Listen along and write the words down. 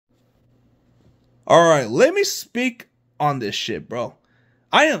All right, let me speak on this shit, bro.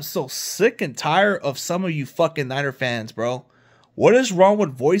 I am so sick and tired of some of you fucking Niner fans, bro. What is wrong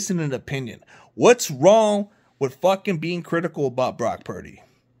with voicing an opinion? What's wrong with fucking being critical about Brock Purdy?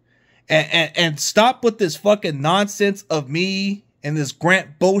 And stop with this fucking nonsense of me and this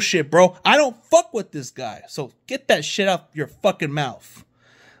Grant bullshit, bro. I don't fuck with this guy. So get that shit out your fucking mouth.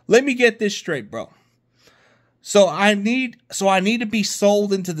 Let me get this straight, bro. So I need to be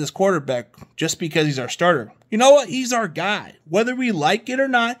sold into this quarterback just because he's our starter. You know what? He's our guy. Whether we like it or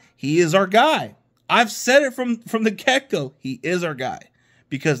not, he is our guy. I've said it from the get-go. He is our guy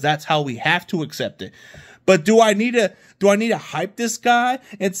because that's how we have to accept it. But do I need to hype this guy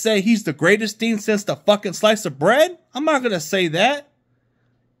and say he's the greatest thing since the fucking slice of bread? I'm not going to say that.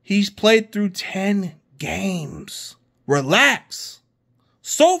 He's played through 10 games. Relax.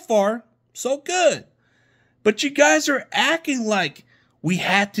 So far, so good. But you guys are acting like we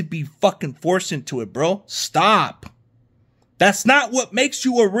had to be fucking forced into it, bro. Stop. That's not what makes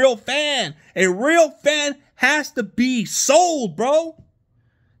you a real fan. A real fan has to be sold, bro.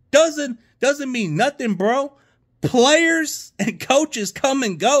 Doesn't mean nothing, bro. Players and coaches come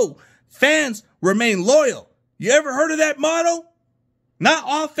and go. Fans remain loyal. You ever heard of that motto? Not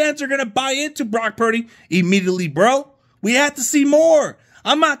all fans are going to buy into Brock Purdy immediately, bro. We have to see more.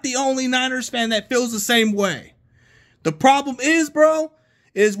 I'm not the only Niners fan that feels the same way. The problem is, bro,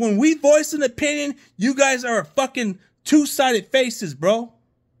 is when we voice an opinion, you guys are fucking two-sided faces, bro.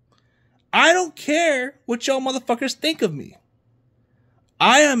 I don't care what y'all motherfuckers think of me.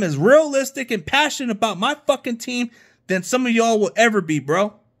 I am as realistic and passionate about my fucking team than some of y'all will ever be,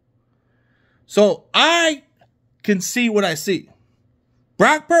 bro. So I can see what I see.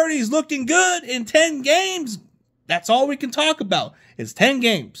 Brock Purdy's looking good in 10 games. That's all we can talk about. It's 10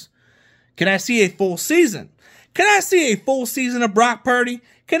 games. Can I see a full season? Can I see a full season of Brock Purdy?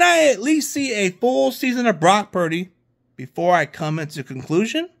 Can I at least see a full season of Brock Purdy before I come into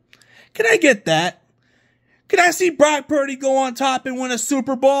conclusion? Can I get that? Can I see Brock Purdy go on top and win a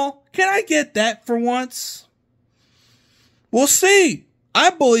Super Bowl? Can I get that for once? We'll see. I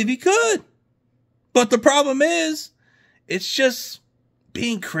believe he could. But the problem is, it's just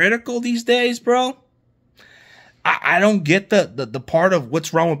being critical these days, bro. I don't get the part of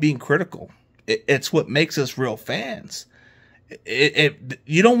what's wrong with being critical. It's what makes us real fans.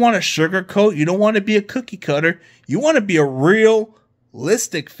 You don't want to sugarcoat. You don't want to be a cookie cutter. You want to be a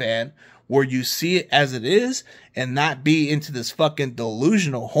realistic fan where you see it as it is and not be into this fucking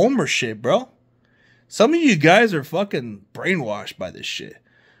delusional homer shit, bro. Some of you guys are fucking brainwashed by this shit.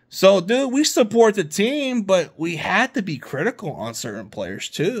 So, dude, we support the team, but we had to be critical on certain players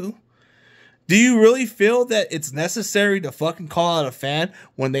too. Do you really feel that it's necessary to fucking call out a fan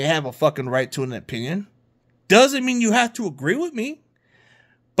when they have a fucking right to an opinion? Doesn't mean you have to agree with me.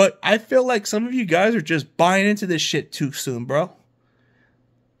 But I feel like some of you guys are just buying into this shit too soon, bro.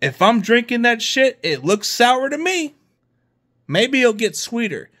 If I'm drinking that shit, it looks sour to me. Maybe it'll get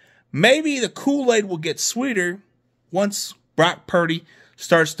sweeter. Maybe the Kool-Aid will get sweeter once Brock Purdy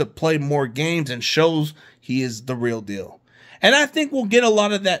starts to play more games and shows he is the real deal. And I think we'll get a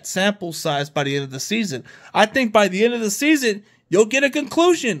lot of that sample size by the end of the season. I think by the end of the season, you'll get a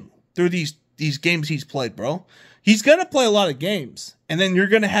conclusion through these games he's played, bro. He's going to play a lot of games. And then you're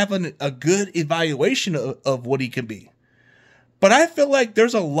going to have a good evaluation of what he can be. But I feel like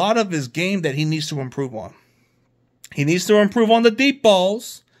there's a lot of his game that he needs to improve on. He needs to improve on the deep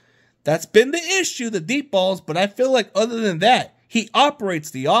balls. That's been the issue, the deep balls. But I feel like other than that, he operates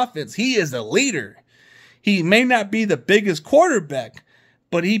the offense. He is a leader. He may not be the biggest quarterback,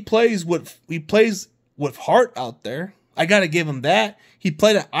 but he plays with heart out there. I got to give him that. He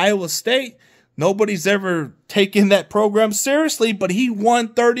played at Iowa State. Nobody's ever taken that program seriously, but he won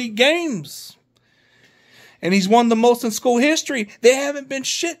 30 games. And he's won the most in school history. They haven't been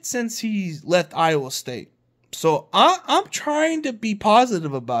shit since he left Iowa State. So I'm trying to be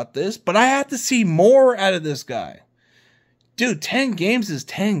positive about this, but I have to see more out of this guy. Dude, 10 games is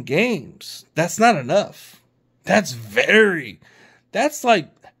 10 games. That's not enough. That's like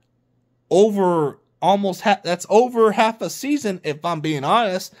over that's over half a season, if I'm being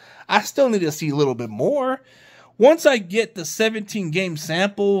honest. I still need to see a little bit more. Once I get the 17 game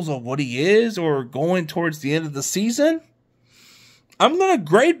samples of what he is or going towards the end of the season, I'm going to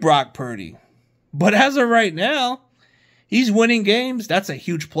grade Brock Purdy. But as of right now, he's winning games. That's a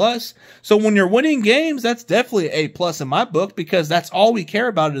huge plus. So when you're winning games, that's definitely an A+ in my book because that's all we care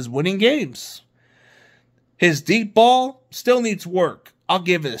about is winning games. His deep ball still needs work. I'll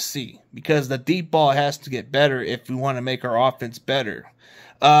give it a C because the deep ball has to get better if we want to make our offense better.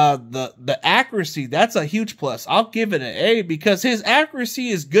 The accuracy, that's a huge plus. I'll give it an A because his accuracy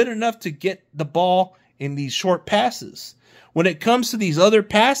is good enough to get the ball in these short passes. When it comes to these other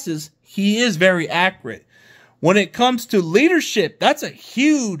passes, he is very accurate. When it comes to leadership, that's a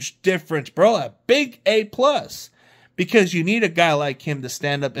huge difference, bro. A big A plus because you need a guy like him to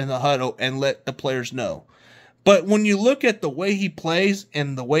stand up in the huddle and let the players know. But when you look at the way he plays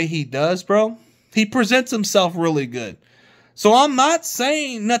and the way he does, bro, he presents himself really good. So I'm not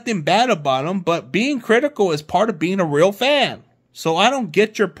saying nothing bad about him, but being critical is part of being a real fan. So I don't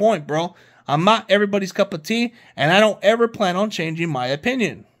get your point, bro. I'm not everybody's cup of tea, and I don't ever plan on changing my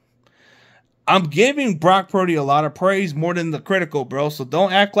opinion. I'm giving Brock Purdy a lot of praise more than the critical, bro. So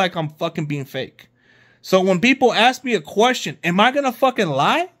don't act like I'm fucking being fake. So when people ask me a question, am I going to fucking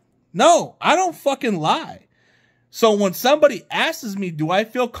lie? No, I don't fucking lie. So when somebody asks me, do I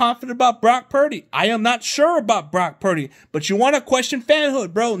feel confident about Brock Purdy? I am not sure about Brock Purdy, but you want to question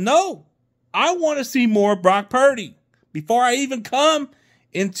fanhood, bro? No, I want to see more Brock Purdy before I even come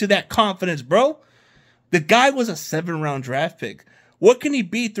into that confidence, bro. The guy was a 7th-round draft pick. What can he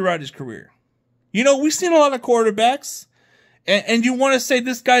be throughout his career? You know, we've seen a lot of quarterbacks, and you want to say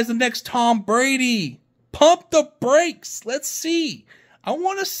this guy's the next Tom Brady. Pump the brakes. Let's see. I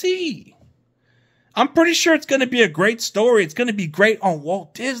want to see. I'm pretty sure it's going to be a great story. It's going to be great on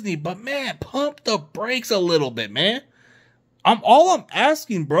Walt Disney. But, man, pump the brakes a little bit, man. All I'm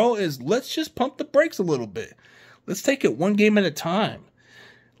asking, bro, is let's just pump the brakes a little bit. Let's take it one game at a time.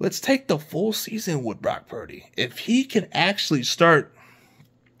 Let's take the full season with Brock Purdy. If he can actually start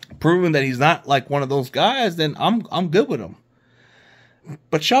proving that he's not like one of those guys, then I'm good with him.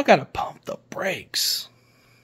 But y'all got to pump the brakes.